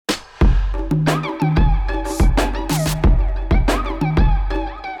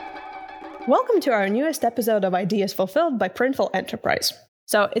Welcome to our newest episode of Ideas Fulfilled by Printful Enterprise.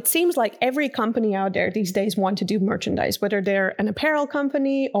 So it seems like every company out there these days want to do merchandise, whether they're an apparel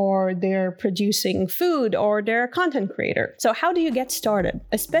company or they're producing food or they're a content creator. So how do you get started,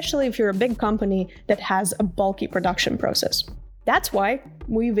 especially if you're a big company that has a bulky production process? That's why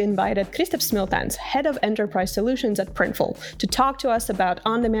we've invited Kristaps Smiltēns, Head of Enterprise Solutions at Printful, to talk to us about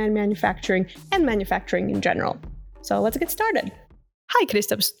on-demand manufacturing and manufacturing in general. So let's get started. Hi,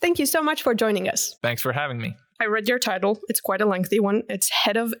 Kristaps. Thank you so much for joining us. Thanks for having me. I read your title. It's quite a lengthy one. It's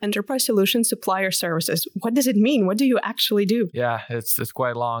Head of Enterprise Solutions, Supplier Services. What does it mean? What do you actually do? Yeah, it's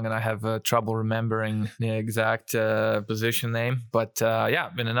quite long, and I have trouble remembering the exact position name. But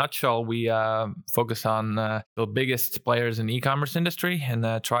in a nutshell, we focus on the biggest players in the e-commerce industry and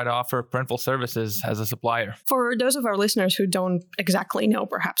try to offer Printful services as a supplier. For those of our listeners who don't exactly know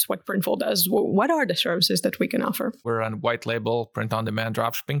perhaps what Printful does, what are the services that we can offer? We're a white label print-on-demand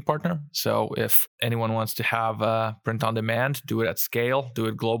dropshipping partner. So if anyone wants to have print on demand, do it at scale, do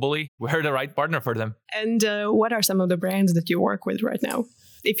it globally, we're the right partner for them. And what are some of the brands that you work with right now,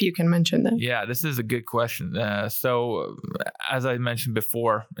 if you can mention them? Yeah, this is a good question. So as I mentioned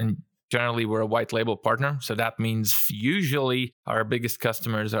before, and generally we're a white label partner. So that means usually our biggest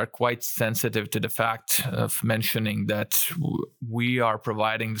customers are quite sensitive to the fact of mentioning that we are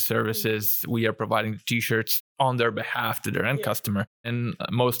providing the services, we are providing the t-shirts on their behalf to their end customer. In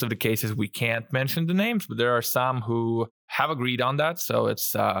most of the cases, we can't mention the names, but there are some who have agreed on that. So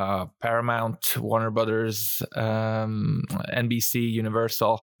it's Paramount, Warner Brothers, NBC,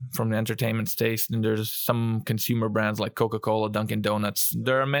 Universal from the entertainment space. And there's some consumer brands like Coca-Cola, Dunkin' Donuts.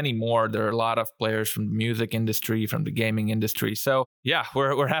 There are many more. There are a lot of players from the music industry, from the gaming industry. So yeah,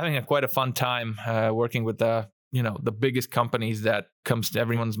 we're having quite a fun time working with the biggest companies that comes to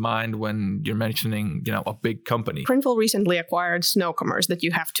everyone's mind when you're mentioning, a big company. Printful recently acquired Ecommerce that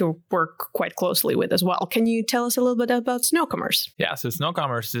you have to work quite closely with as well. Can you tell us a little bit about Ecommerce? Yeah, so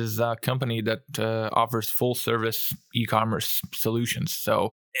Ecommerce is a company that offers full service e-commerce solutions. So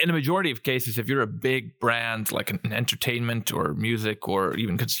in the majority of cases, if you're a big brand like an entertainment or music or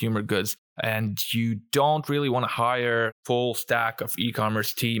even consumer goods, and you don't really want to hire full stack of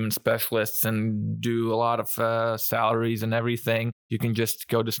e-commerce team specialists and do a lot of salaries and everything, you can just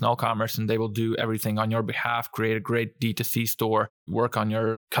go to Ecommerce and they will do everything on your behalf, create a great D2C store, work on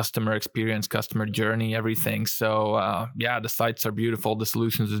your customer experience, customer journey, everything. So the sites are beautiful. The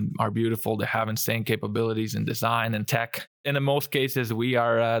solutions are beautiful. They have insane capabilities in design and tech. And in most cases, we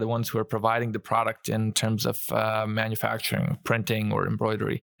are the ones who are providing the product in terms of manufacturing, printing, or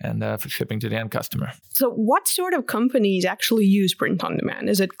embroidery, and for shipping to the end customer. So what sort of companies actually use print on demand?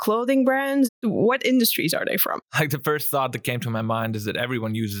 Is it clothing brands? What industries are they from? Like the first thought that came to my mind is that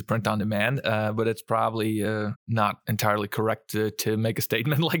everyone uses print on demand, but it's probably not entirely correct to make a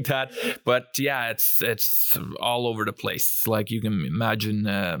statement like that. But yeah, it's all over the place. Like you can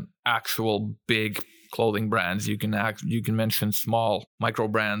imagine actual big clothing brands. You can mention small micro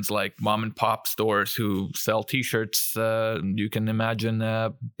brands like mom and pop stores who sell t-shirts. You can imagine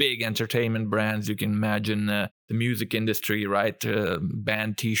big entertainment brands. You can imagine the music industry, right?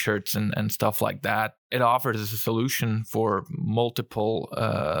 Band t-shirts and stuff like that. It offers a solution for multiple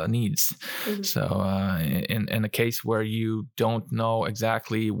needs. Mm-hmm. So in a case where you don't know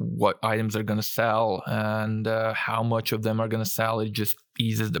exactly what items are going to sell and how much of them are going to sell, it just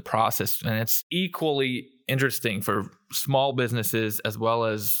eases the process. And it's equally interesting for small businesses as well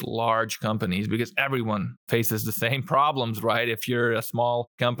as large companies because everyone faces the same problems, right? If you're a small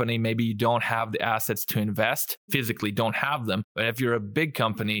company, maybe you don't have the assets to invest, physically don't have them. But if you're a big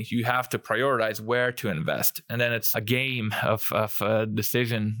company, you have to prioritize where to invest. And then it's a game of a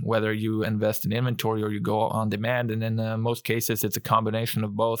decision whether you invest in inventory or you go on demand. And in most cases, it's a combination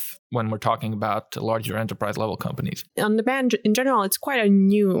of both when we're talking about larger enterprise level companies. On demand in general, it's quite a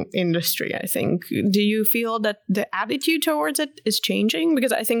new industry, I think. Do you feel that the attitude towards it is changing?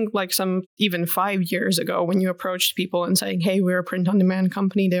 Because I think like even 5 years ago, when you approached people and saying, hey, we're a print-on-demand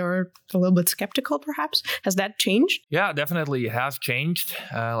company, they were a little bit skeptical, perhaps. Has that changed? Yeah, definitely. It has changed.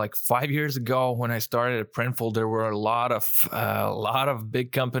 Like 5 years ago, when I started at Printful, there were a lot of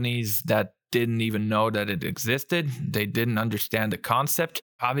big companies that didn't even know that it existed. They didn't understand the concept.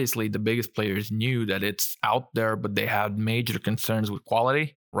 Obviously, the biggest players knew that it's out there, but they had major concerns with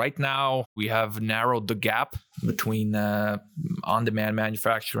quality. Right now, we have narrowed the gap between on-demand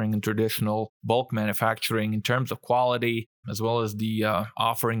manufacturing and traditional bulk manufacturing in terms of quality, as well as the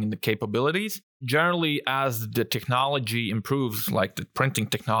offering and the capabilities. Generally, as the technology improves, like the printing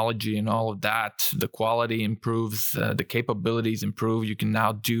technology and all of that, the quality improves, the capabilities improve. You can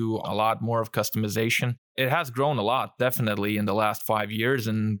now do a lot more of customization. it has grown a lot, definitely, in the last 5 years,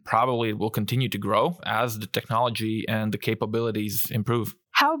 and probably it will continue to grow as the technology and the capabilities improve.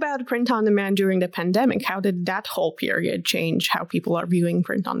 How about print on demand during the pandemic? How did that whole period change how people are viewing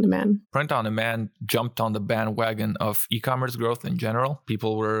print on demand? Print on demand jumped on the bandwagon of e-commerce growth in general.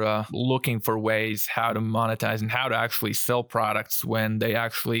 People were looking for ways how to monetize and how to actually sell products when they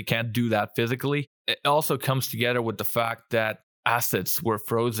actually can't do that physically. It also comes together with the fact that assets were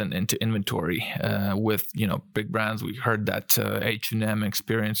frozen into inventory with big brands. We heard that H&M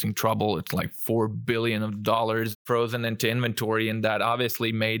experiencing trouble. It's like $4 billion frozen into inventory, and that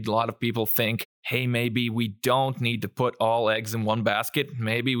obviously made a lot of people think, hey, maybe we don't need to put all eggs in one basket.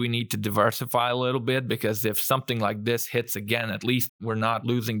 Maybe we need to diversify a little bit, because if something like this hits again, at least we're not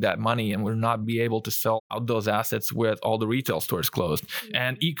losing that money and we're not be able to sell out those assets with all the retail stores closed.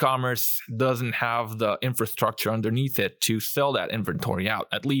 And e-commerce doesn't have the infrastructure underneath it to sell that inventory out.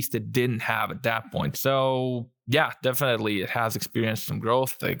 At least it didn't have at that point. So yeah, definitely it has experienced some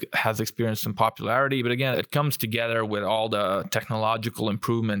growth. It has experienced some popularity. But again, it comes together with all the technological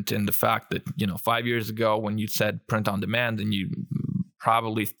improvement and the fact that, 5 years ago when you said print on demand, and you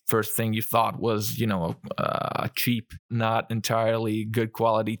probably first thing you thought was, a cheap, not entirely good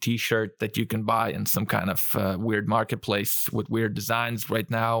quality t-shirt that you can buy in some kind of weird marketplace with weird designs. Right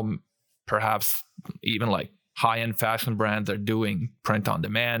now, perhaps even like high-end fashion brands are doing print on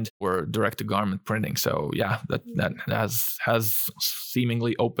demand or direct-to-garment printing. So yeah, that has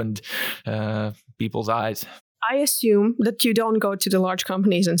seemingly opened people's eyes. I assume that you don't go to the large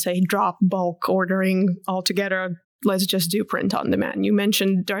companies and say drop bulk ordering altogether. Let's just do print on demand. You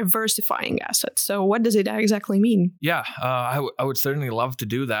mentioned diversifying assets. So what does it exactly mean? Yeah, I would certainly love to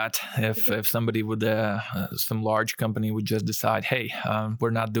do that if somebody would, some large company would just decide, hey, we're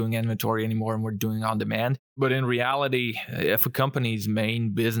not doing inventory anymore and we're doing on demand. But in reality, if a company's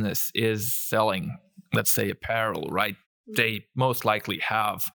main business is selling, let's say, apparel, right? They most likely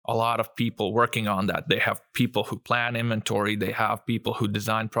have a lot of people working on that. They have people who plan inventory. They have people who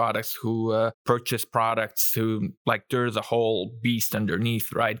design products, who purchase products, there's a whole beast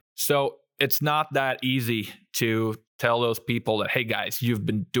underneath, right? So it's not that easy to tell those people that, hey guys, you've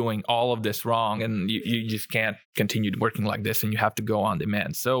been doing all of this wrong and you just can't continue working like this and you have to go on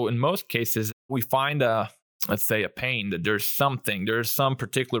demand. So in most cases, we find let's say a pain that there's some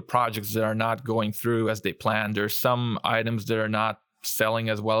particular projects that are not going through as they planned. There's some items that are not selling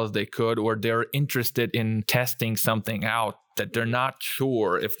as well as they could, or they're interested in testing something out that they're not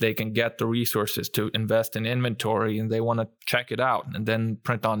sure if they can get the resources to invest in inventory, and they want to check it out. And then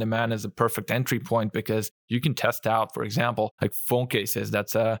print on demand is a perfect entry point, because you can test out, for example, like phone cases.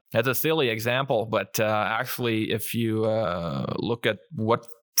 That's a silly example, but actually if you look at what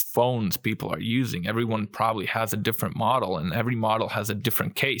phones people are using, everyone probably has a different model, and every model has a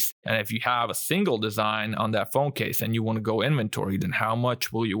different case. And if you have a single design on that phone case and you want to go inventory, then how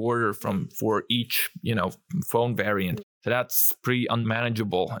much will you order for each phone variant? So that's pretty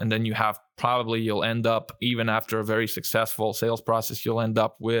unmanageable. And then you'll end up, even after a very successful sales process, you'll end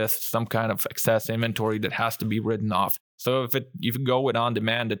up with some kind of excess inventory that has to be written off. So if you go with on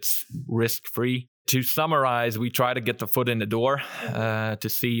demand, it's risk-free. To summarize, we try to get the foot in the door to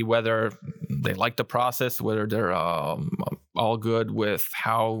see whether they like the process, whether they're all good with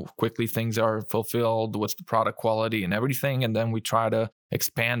how quickly things are fulfilled, what's the product quality and everything. And then we try to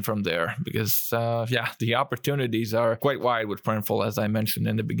expand from there, because the opportunities are quite wide with Printful, as I mentioned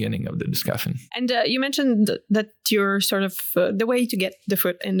in the beginning of the discussion. And you mentioned that your sort of the way to get the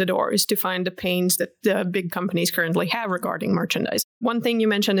foot in the door is to find the pains that the big companies currently have regarding merchandise. One thing you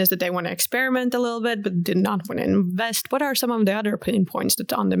mentioned is that they want to experiment a little bit, but did not want to invest. What are some of the other pain points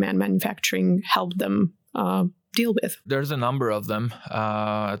that on-demand manufacturing helped them deal with? There's a number of them,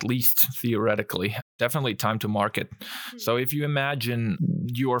 at least theoretically. Definitely time to market. So if you imagine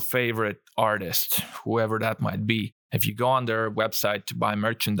your favorite artist, whoever that might be, if you go on their website to buy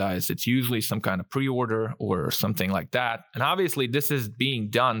merchandise, it's usually some kind of pre-order or something like that. And obviously this is being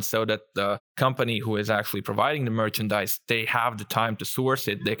done so that the company who is actually providing the merchandise, they have the time to source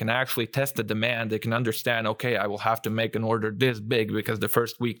it. They can actually test the demand. They can understand, okay, I will have to make an order this big because the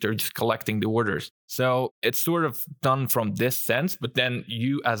first week they're just collecting the orders. So it's sort of done from this sense, but then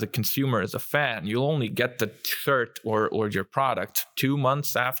you as a consumer, as a fan, you'll only get the shirt or your product 2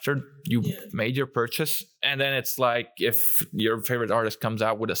 months after you made your purchase. And then it's like if your favorite artist comes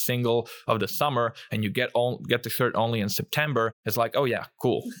out with a single of the summer and you get the shirt only in September, it's like, oh yeah,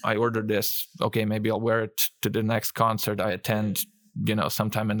 cool. I ordered this. Okay, maybe I'll wear it to the next concert I attend,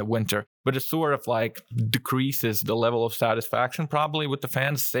 sometime in the winter. But it sort of like decreases the level of satisfaction probably with the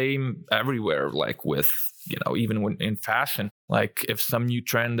fans. Same everywhere, like with even when in fashion, like if some new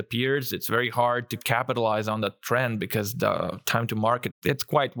trend appears, it's very hard to capitalize on that trend because the time to market, it's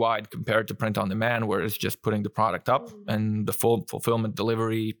quite wide compared to print on demand, where it's just putting the product up and the full fulfillment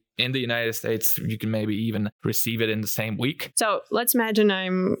delivery. In the United States, you can maybe even receive it in the same week. So let's imagine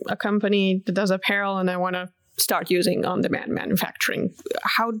I'm a company that does apparel and I want to start using on-demand manufacturing.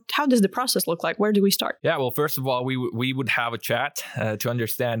 How does the process look like? Where do we start? Yeah, well, first of all, we would have a chat to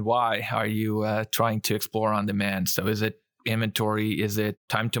understand why are you trying to explore on-demand. So is it inventory? Is it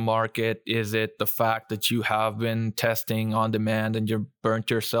time to market? Is it the fact that you have been testing on demand and you've burnt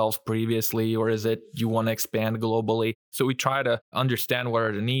yourselves previously? Or is it you want to expand globally? So we try to understand what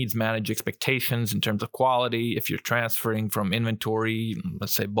are the needs, manage expectations in terms of quality. If you're transferring from inventory,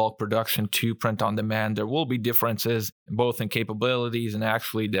 let's say bulk production, to print on demand, there will be differences both in capabilities and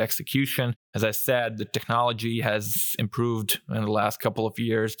actually the execution. As I said, the technology has improved in the last couple of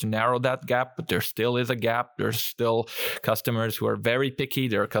years to narrow that gap, but there still is a gap. There's still customers who are very picky.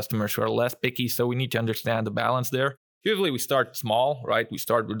 There are customers who are less picky. So we need to understand the balance there. Usually we start small, right? We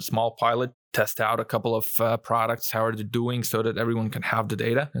start with a small pilot, test out a couple of products, how are they doing, so that everyone can have the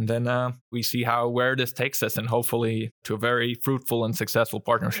data. And then we see where this takes us, and hopefully to a very fruitful and successful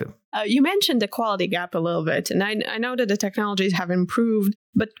partnership. You mentioned the quality gap a little bit, and I know that the technologies have improved,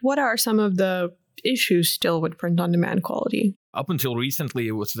 but what are some of the issues still with print-on-demand quality? Up until recently,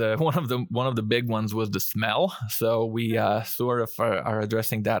 it was one of the big ones was the smell. So we sort of are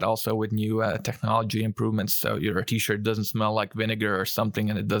addressing that also with new technology improvements. So your t-shirt doesn't smell like vinegar or something,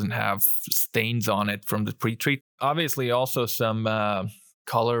 and it doesn't have stains on it from the pre-treat. Obviously, also some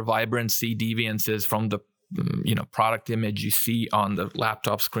color vibrancy deviances from the product image you see on the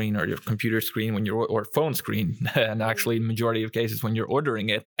laptop screen or your computer screen or phone screen, and actually majority of cases when you're ordering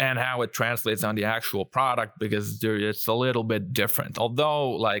it, and how it translates on the actual product, because it's a little bit different.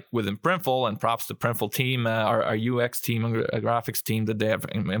 Although, like within Printful, and props to Printful team, our UX team and graphics team, that they have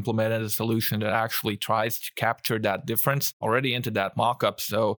implemented a solution that actually tries to capture that difference already into that mockup,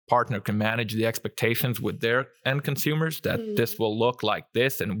 so partner can manage the expectations with their end consumers that this will look like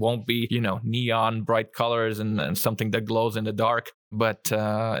this and won't be neon bright colors and something that glows in the dark, but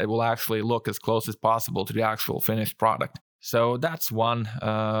it will actually look as close as possible to the actual finished product. So that's one.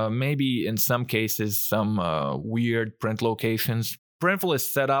 Maybe in some cases, some weird print locations. Printful is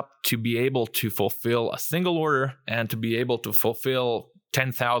set up to be able to fulfill a single order and to be able to fulfill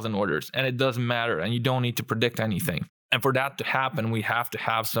 10,000 orders. And it doesn't matter, and you don't need to predict anything. And for that to happen, we have to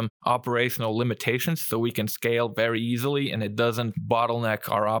have some operational limitations so we can scale very easily and it doesn't bottleneck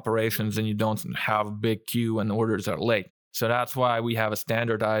our operations and you don't have a big queue and orders are late. So that's why we have a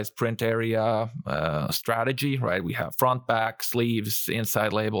standardized print area strategy, right? We have front, back, sleeves,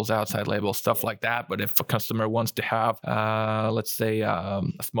 inside labels, outside labels, stuff like that. But if a customer wants to have, let's say, a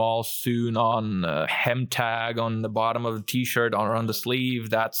small sewn-on hem tag on the bottom of the t-shirt or on the sleeve,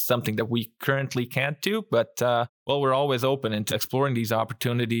 that's something that we currently can't do. But we're always open into exploring these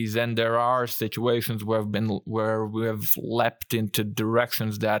opportunities, and there are situations where we have leapt into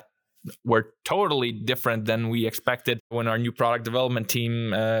directions that were totally different than we expected when our new product development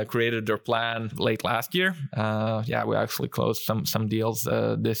team created their plan late last year. We actually closed some deals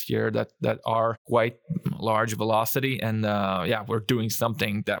this year that are quite large velocity, and we're doing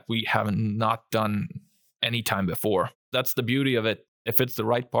something that we haven't not done any time before. That's the beauty of it. If it's the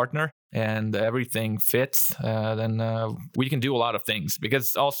right partner and everything fits, then we can do a lot of things.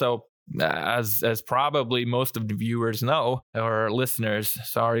 Because also, as probably most of the viewers know, or listeners,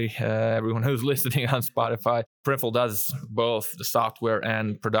 everyone who's listening on Spotify, Printful does both the software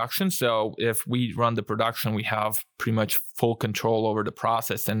and production. So if we run the production, we have pretty much full control over the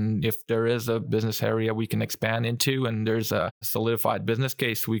process. And if there is a business area we can expand into and there's a solidified business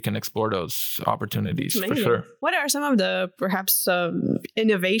case, we can explore those opportunities. Amazing. For sure. What are some of the perhaps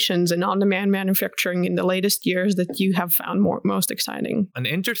innovations in on-demand manufacturing in the latest years that you have found most exciting? An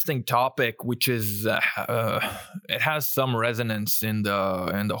interesting topic, which is it has some resonance in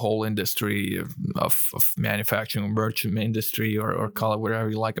the whole industry of manufacturing, merchant industry, or call it whatever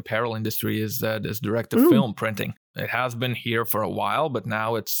you like, apparel industry, is direct-to-film printing. It has been here for a while, but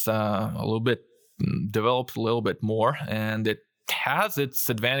now it's a little bit developed a little bit more, and it has its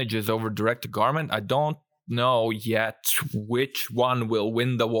advantages over direct-to-garment. I don't know yet which one will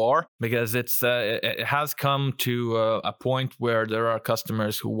win the war, because it has come to a point where there are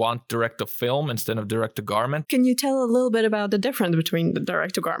customers who want direct to film instead of direct to garment. Can you tell a little bit about the difference between the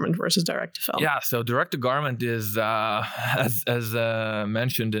direct to garment versus direct to film? Yeah, so direct to garment is as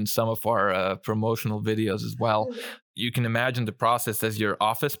mentioned in some of our promotional videos as well. You can imagine the process as your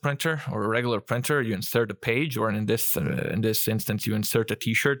office printer or a regular printer. You insert a page, or in this instance, you insert a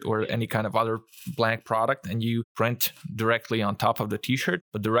t-shirt or any kind of other blank product, and you print directly on top of the t-shirt.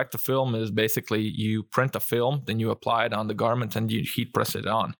 But direct to film is basically you print a film, then you apply it on the garment and you heat press it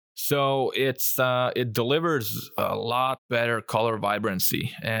on. So it delivers a lot better color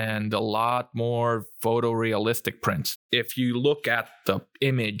vibrancy and a lot more photorealistic prints. If you look at the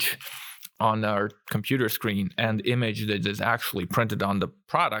image on our computer screen and image that is actually printed on the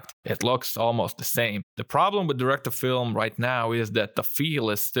product, it looks almost the same. The problem with direct to film right now is that the feel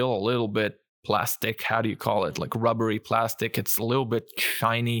is still a little bit plastic. How do you call it? Like rubbery plastic. It's a little bit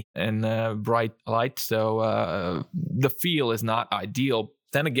shiny and bright light. So the feel is not ideal.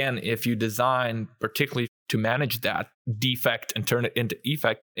 Then again, if you design particularly to manage that defect and turn it into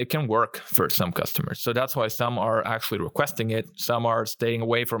effect, it can work for some customers. So that's why some are actually requesting it. Some are staying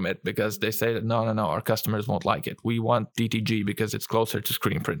away from it because they say that no, our customers won't like it. We want DTG because it's closer to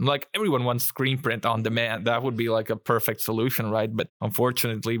screen print. Like everyone wants screen print on demand. That would be like a perfect solution, right? But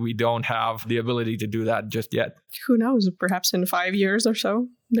unfortunately, we don't have the ability to do that just yet. Who knows? Perhaps in 5 years or so,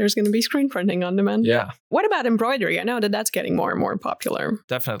 there's going to be screen printing on demand. Yeah. What about embroidery? I know that that's getting more and more popular.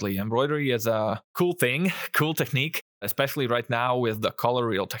 Definitely. Embroidery is a cool thing, cool technique, especially right now with the color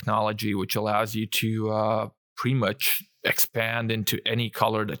reel technology, which allows you to pretty much expand into any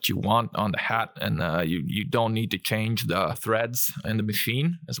color that you want on the hat. And you don't need to change the threads in the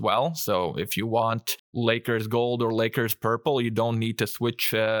machine as well. So if you want Lakers gold or Lakers purple, you don't need to switch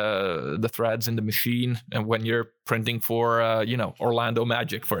the threads in the machine. And when you're printing for, Orlando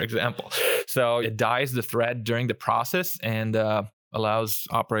Magic, for example. So it dyes the thread during the process and allows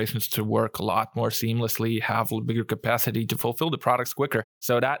operations to work a lot more seamlessly, have a bigger capacity to fulfill the products quicker.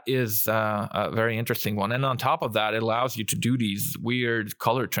 So that is a very interesting one. And on top of that, it allows you to do these weird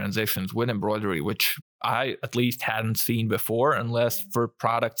color transitions with embroidery, which I at least hadn't seen before, unless for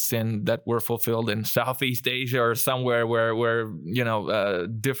products that were fulfilled in Southeast Asia or somewhere where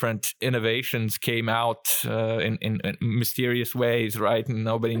different innovations came out in mysterious ways, right? And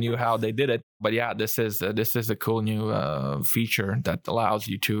nobody knew how they did it. But yeah, this is a cool new feature that allows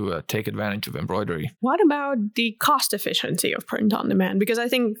you to take advantage of embroidery. What about the cost efficiency of print on demand? Because I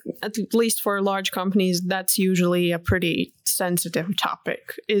think, at least for large companies, that's usually a pretty sensitive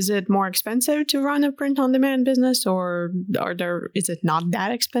topic. Is it more expensive to run a print on demand business, or is it not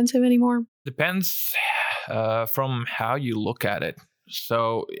that expensive anymore? Depends from how you look at it.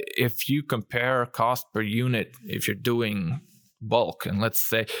 So if you compare cost per unit, if you're doing bulk, and let's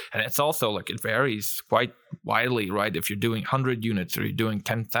say, and it's also like it varies quite widely, right? If you're doing 100 units or you're doing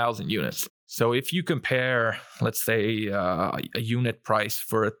 10,000 units. So if you compare, let's say, a unit price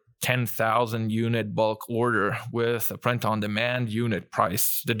for a 10,000 unit bulk order with a print on demand unit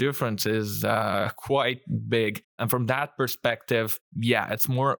price, the difference is quite big. And from that perspective, yeah, it's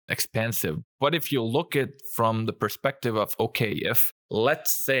more expensive. But if you look at from the perspective of, okay, if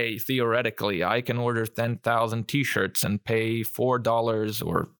let's say theoretically I can order 10,000 t-shirts and pay $4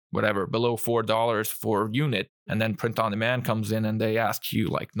 or whatever, below $4 for unit, and then print on demand comes in and they ask you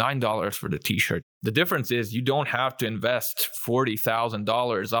like $9 for the t-shirt. The difference is you don't have to invest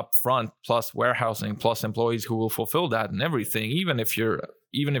 $40,000 up front, plus warehousing, plus employees who will fulfill that and everything. Even if you're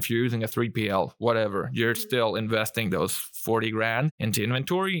using a 3PL, whatever, you're still investing those 40 grand into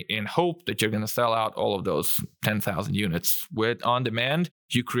inventory in hope that you're going to sell out all of those 10,000 units. With on demand,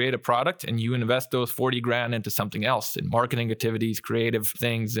 you create a product and you invest those 40 grand into something else, in marketing activities, creative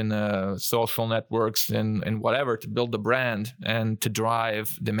things, in social networks, and whatever, to build the brand and to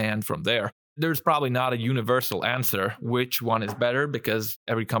drive demand from there. There's probably not a universal answer which one is better, because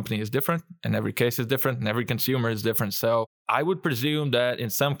every company is different and every case is different and every consumer is different. So I would presume that in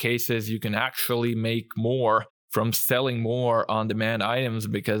some cases you can actually make more from selling more on-demand items,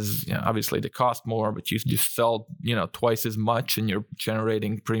 because obviously they cost more, but you sell twice as much and you're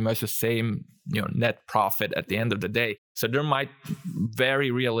generating pretty much the same net profit at the end of the day. So there might very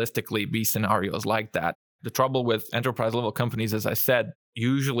realistically be scenarios like that. The trouble with enterprise level companies, as I said,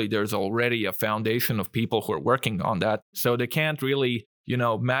 usually there's already a foundation of people who are working on that. So they can't really,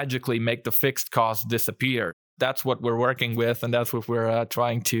 magically make the fixed costs disappear. That's what we're working with, and that's what we're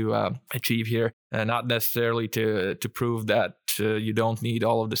trying to achieve here. Not necessarily to prove that you don't need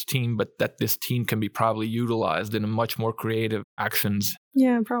all of this team, but that this team can be probably utilized in a much more creative actions.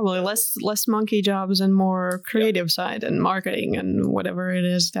 Yeah, probably less monkey jobs and more creative side and marketing and whatever it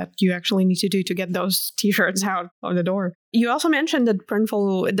is that you actually need to do to get those t-shirts out of the door. You also mentioned that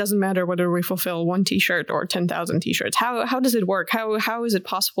Printful, it doesn't matter whether we fulfill one t-shirt or 10,000 t-shirts. How does it work? How is it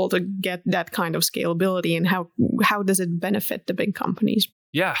possible to get that kind of scalability, and how does it benefit the big companies?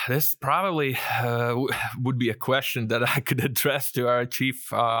 Yeah, this probably would be a question that I could address to our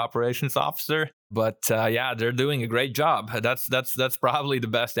chief operations officer. But yeah, they're doing a great job. That's probably the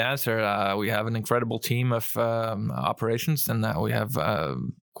best answer. We have an incredible team of operations, and we have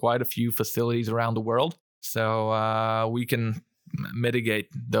quite a few facilities around the world, so we can mitigate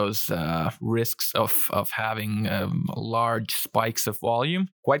those risks of having large spikes of volume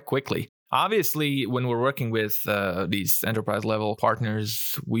quite quickly. Obviously, when we're working with these enterprise level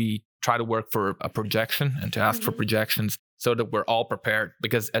partners, we try to work for a projection and to ask for projections so that we're all prepared.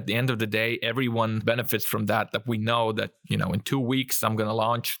 Because at the end of the day, everyone benefits from that we know that, in 2 weeks, I'm going to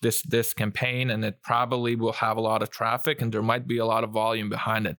launch this campaign, and it probably will have a lot of traffic and there might be a lot of volume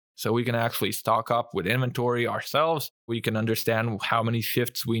behind it. So we can actually stock up with inventory ourselves. We can understand how many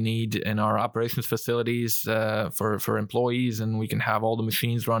shifts we need in our operations facilities for employees, and we can have all the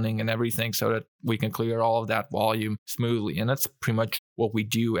machines running and everything so that we can clear all of that volume smoothly. And that's pretty much what we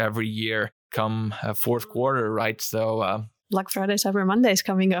do every year come fourth quarter, right? So Black Friday, Cyber Monday is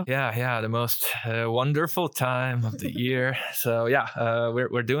coming up. Yeah, the most wonderful time of the year. So yeah,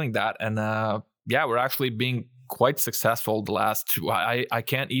 we're doing that, and yeah, we're actually being quite successful the last two. I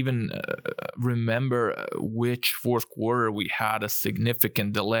can't even remember which fourth quarter we had a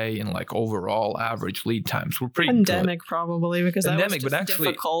significant delay in like overall average lead times. We're pretty pandemic good. Probably because pandemic, that was but actually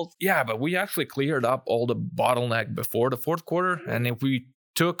difficult. Yeah, but we actually cleared up all the bottleneck before the fourth quarter, and if we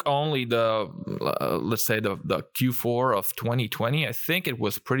took only the let's say the Q4 of 2020, I think it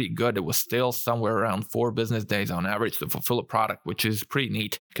was pretty good. It was still somewhere around 4 business days on average to fulfill a product, which is pretty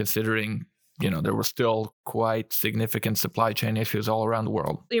neat considering there were still quite significant supply chain issues all around the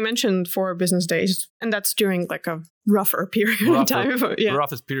world. You mentioned 4 business days, and that's during like a rougher period of time. Yeah.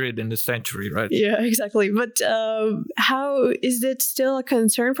 Roughest period in the century, right? Yeah, exactly. But how is it still a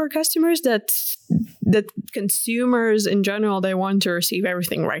concern for customers that consumers in general, they want to receive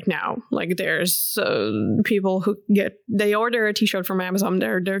everything right now? Like there's people who they order a t-shirt from Amazon,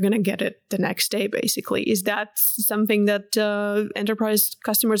 they're going to get it the next day, basically. Is that something that enterprise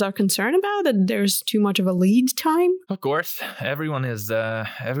customers are concerned about, that there's too much of a lead time? Of course, everyone is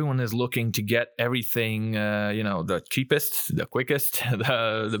looking to get everything, the cheapest, the quickest,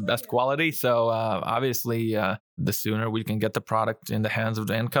 the best quality. So obviously, the sooner we can get the product in the hands of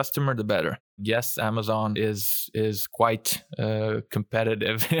the end customer, the better. Yes, Amazon is quite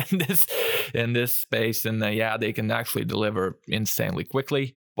competitive in this space, and yeah, they can actually deliver insanely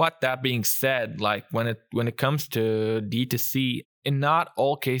quickly. But that being said, like when it comes to D2C, in not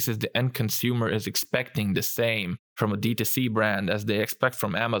all cases the end consumer is expecting the same from a D2C brand as they expect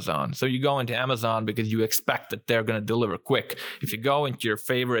from Amazon. So you go into Amazon because you expect that they're going to deliver quick. If you go into your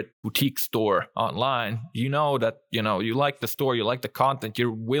favorite boutique store online, you know that, you like the store, you like the content,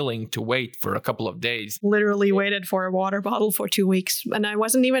 you're willing to wait for a couple of days. Literally waited for a water bottle for 2 weeks, and I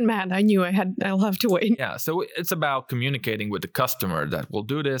wasn't even mad. I knew I'll have to wait. Yeah, so it's about communicating with the customer that we'll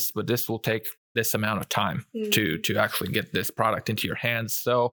do this, but this will take this amount of time to actually get this product into your hands.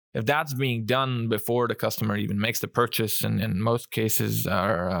 So if that's being done before the customer even makes the purchase, and in most cases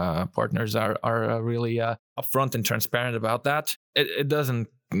our partners are really upfront and transparent about that, it doesn't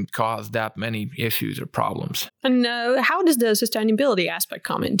cause that many issues or problems. And how does the sustainability aspect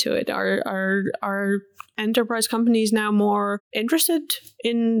come into it? Are enterprise companies now more interested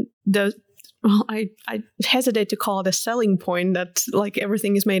in the... Well, I hesitate to call it a selling point that like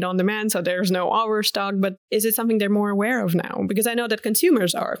everything is made on demand, so there's no overstock, but is it something they're more aware of now? Because I know that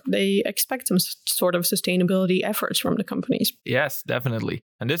consumers they expect some sort of sustainability efforts from the companies. Yes, definitely.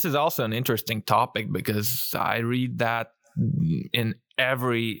 And this is also an interesting topic because I read that in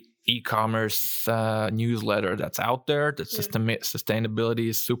every e-commerce newsletter that's out there, that sustainability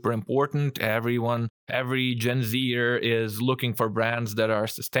is super important. Every Gen Zer is looking for brands that are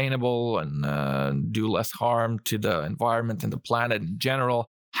sustainable and do less harm to the environment and the planet in general.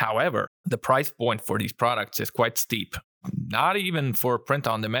 However, the price point for these products is quite steep. Not even for print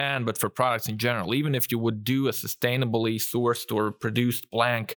on demand, but for products in general. Even if you would do a sustainably sourced or produced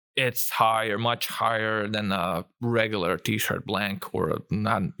blank, it's higher, much higher than a regular t-shirt blank, or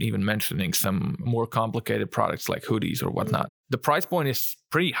not even mentioning some more complicated products like hoodies or whatnot. The price point is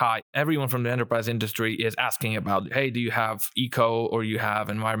pretty high. Everyone from the enterprise industry is asking about, hey, do you have eco, or you have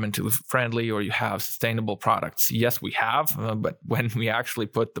environmentally friendly, or you have sustainable products? Yes, we have, but when we actually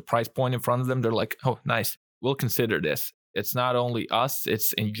put the price point in front of them, they're like, oh, nice, we'll consider this. it's not only us,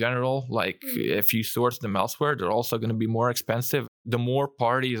 it's in general. Like if you source them elsewhere, they're also going to be more expensive. The more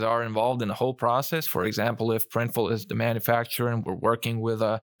parties are involved in the whole process, for example, if Printful is the manufacturer and we're working with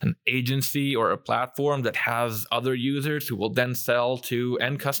an agency or a platform that has other users who will then sell to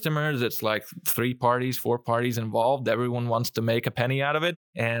end customers, it's like 3 parties, 4 parties involved. Everyone wants to make a penny out of it.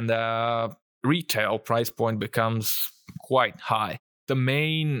 And retail price point becomes quite high. The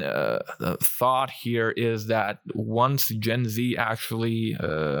main thought here is that once Gen Z actually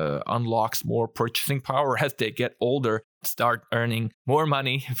unlocks more purchasing power as they get older, start earning more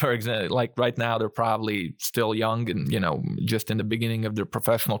money, for example, like right now, they're probably still young and, just in the beginning of their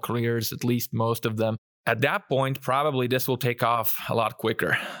professional careers, at least most of them. At that point, probably this will take off a lot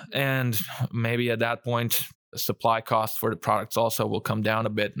quicker. And maybe at that point, supply costs for the products also will come down a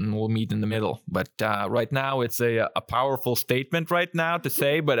bit and we'll meet in the middle. But right now, it's a powerful statement right now to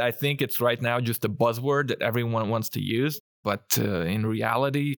say, but I think it's right now just a buzzword that everyone wants to use. But in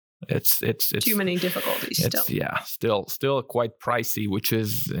reality, it's too many difficulties still. Still quite pricey, which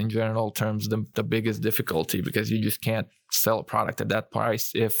is in general terms the biggest difficulty, because you just can't sell a product at that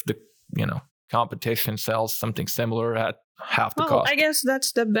price if the competition sells something similar at half the cost. I guess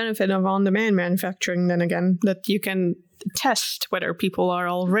that's the benefit of on-demand manufacturing then again, that you can test whether people are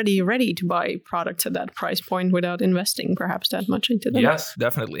already ready to buy products at that price point without investing perhaps that much into them. Yes,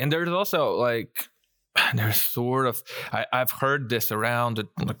 definitely. And there's also there's sort of, I've heard this around,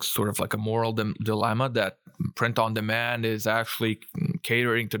 sort of like a moral dilemma that print on demand is actually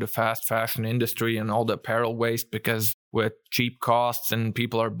catering to the fast fashion industry and all the apparel waste, because with cheap costs and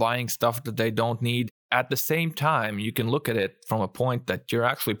people are buying stuff that they don't need. At the same time, you can look at it from a point that you're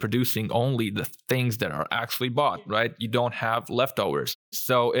actually producing only the things that are actually bought, right? You don't have leftovers.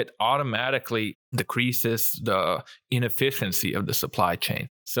 So it automatically decreases the inefficiency of the supply chain.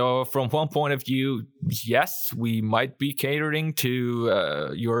 So from one point of view, yes, we might be catering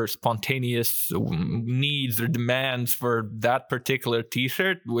to your spontaneous needs or demands for that particular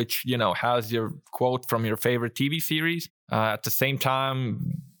t-shirt, which, has your quote from your favorite TV series. At the same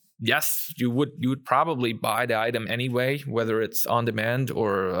time, yes, you would probably buy the item anyway, whether it's on demand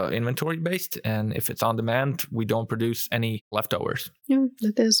or inventory based. And if it's on demand, we don't produce any leftovers. Yeah,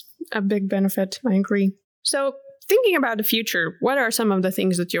 that is a big benefit. I agree. So thinking about the future, what are some of the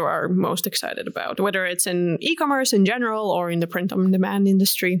things that you are most excited about, whether it's in e-commerce in general or in the print on demand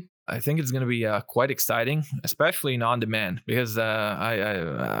industry? I think it's going to be quite exciting, especially in on-demand, because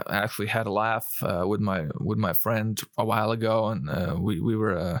I actually had a laugh with my friend a while ago, and we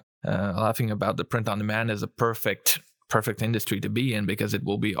were laughing about the print on demand as a perfect industry to be in, because it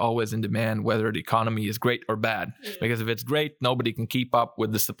will be always in demand, whether the economy is great or bad. Because if it's great, nobody can keep up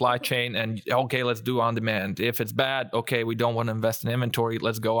with the supply chain, and okay, let's do on demand. If it's bad, okay, we don't want to invest in inventory,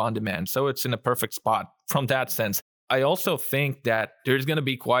 let's go on demand. So it's in a perfect spot from that sense. I also think that there's going to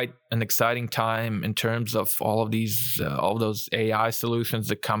be quite an exciting time in terms of all of these, all those AI solutions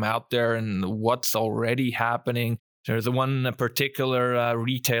that come out there and what's already happening. There's one particular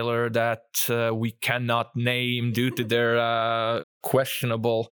retailer that we cannot name due to their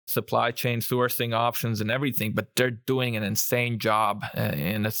questionable supply chain sourcing options and everything, but they're doing an insane job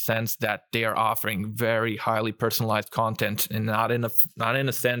in a sense that they are offering very highly personalized content, and not in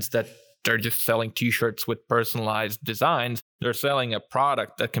a sense that they're just selling t-shirts with personalized designs. They're selling a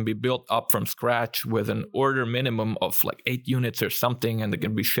product that can be built up from scratch with an order minimum of like 8 units or something, and they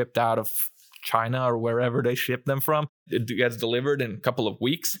can be shipped out of China or wherever they ship them from. It gets delivered in a couple of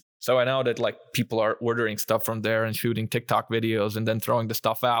weeks. So I know that people are ordering stuff from there and shooting TikTok videos and then throwing the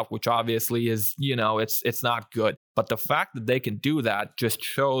stuff out, which obviously is, it's not good. But the fact that they can do that just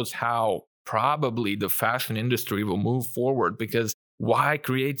shows how probably the fashion industry will move forward, because why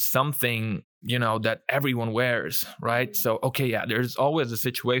create something, that everyone wears, right? So, okay, yeah, there's always a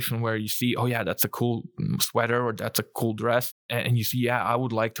situation where you see, oh yeah, that's a cool sweater or that's a cool dress. And you see, yeah, I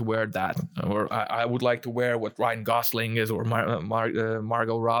would like to wear that. Or I would like to wear what Ryan Gosling is or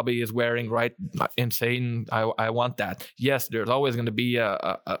Margot Robbie is wearing, right? Insane. I want that. Yes, there's always going to be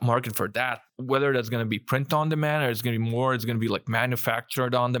a market for that. Whether that's going to be print on demand or it's going to be like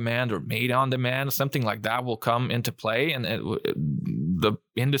manufactured on demand or made on demand, something like that will come into play, and the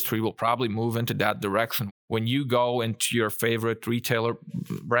industry will probably move into that direction. When you go into your favorite retailer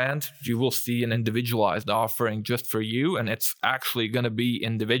brand, you will see an individualized offering just for you, and it's actually going to be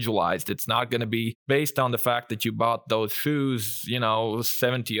individualized. It's not going to be based on the fact that you bought those shoes,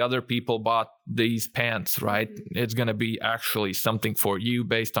 70 other people bought these pants, right? It's going to be actually something for you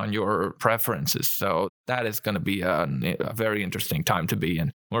based on your preferences. So that is going to be a very interesting time to be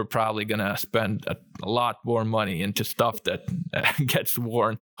in. We're probably going to spend a lot more money into stuff that gets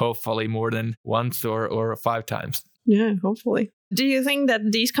worn, hopefully more than once or 5 times. Yeah, hopefully. Do you think that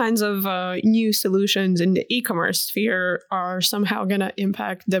these kinds of new solutions in the e-commerce sphere are somehow going to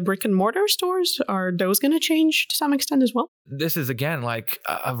impact the brick and mortar stores? Are those going to change to some extent as well? This is, again, like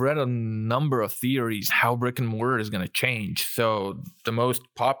I've read a number of theories how brick and mortar is going to change. So the most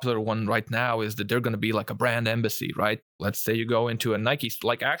popular one right now is that they're going to be like a brand embassy, right? Let's say you go into a Nike,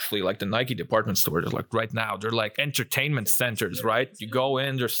 like the Nike department stores, like right now, they're like entertainment centers, right? You go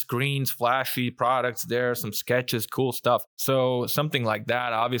in, there's screens, flashy products there, some sketches, cool stuff. So something like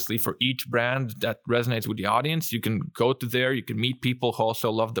that, obviously for each brand that resonates with the audience, you can go to there, you can meet people who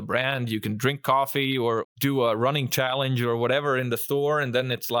also love the brand, you can drink coffee or do a running challenge or whatever in the store. And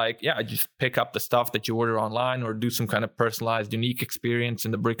then it's like, yeah, just pick up the stuff that you order online or do some kind of personalized, unique experience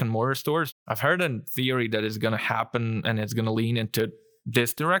in the brick and mortar stores. I've heard a theory that is going to happen and it's going to lean into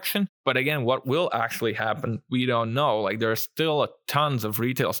this direction. But again, what will actually happen, we don't know. Like there are still tons of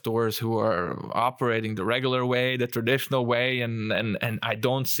retail stores who are operating the regular way, the traditional way, and I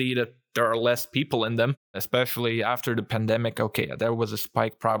don't see that there are less people in them, especially after the pandemic. Okay, there was a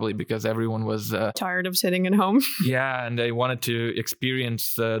spike probably because everyone was tired of sitting at home. Yeah, and they wanted to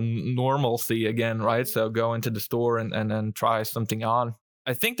experience normalcy again, right? So go into the store and then try something on.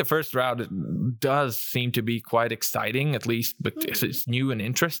 I think the first route does seem to be quite exciting, at least, but it's new and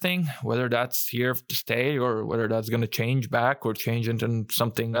interesting. Whether that's here to stay or whether that's going to change back or change into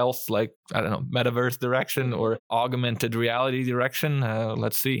something else like, I don't know, metaverse direction or augmented reality direction.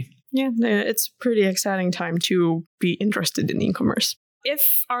 Let's see. Yeah, it's a pretty exciting time to be interested in e-commerce. If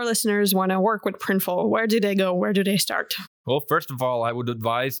our listeners want to work with Printful, where do they go? Where do they start? Well, first of all, I would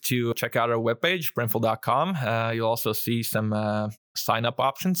advise to check out our webpage, printful.com. You'll also see some sign-up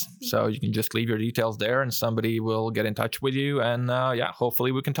options. So you can just leave your details there and somebody will get in touch with you. And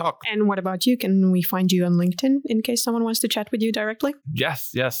hopefully we can talk. And what about you? Can we find you on LinkedIn in case someone wants to chat with you directly?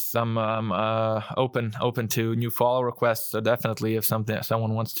 Yes. I'm open to new follow requests. So definitely if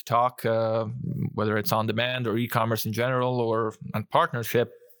someone wants to talk, whether it's on demand or e-commerce in general or on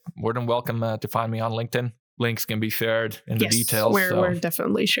partnership, more than welcome to find me on LinkedIn. Links can be shared in the details. We're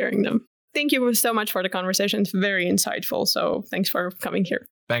definitely sharing them. Thank you so much for the conversation. It's very insightful. So thanks for coming here.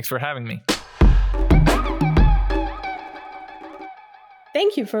 Thanks for having me.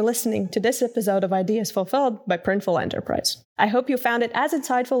 Thank you for listening to this episode of Ideas Fulfilled by Printful Enterprise. I hope you found it as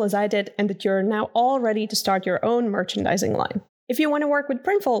insightful as I did and that you're now all ready to start your own merchandising line. If you want to work with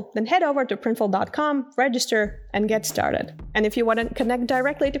Printful, then head over to printful.com, register, and get started. And if you want to connect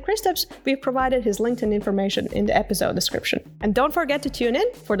directly to Kristaps, we've provided his LinkedIn information in the episode description. And don't forget to tune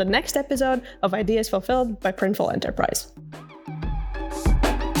in for the next episode of Ideas Fulfilled by Printful Enterprise.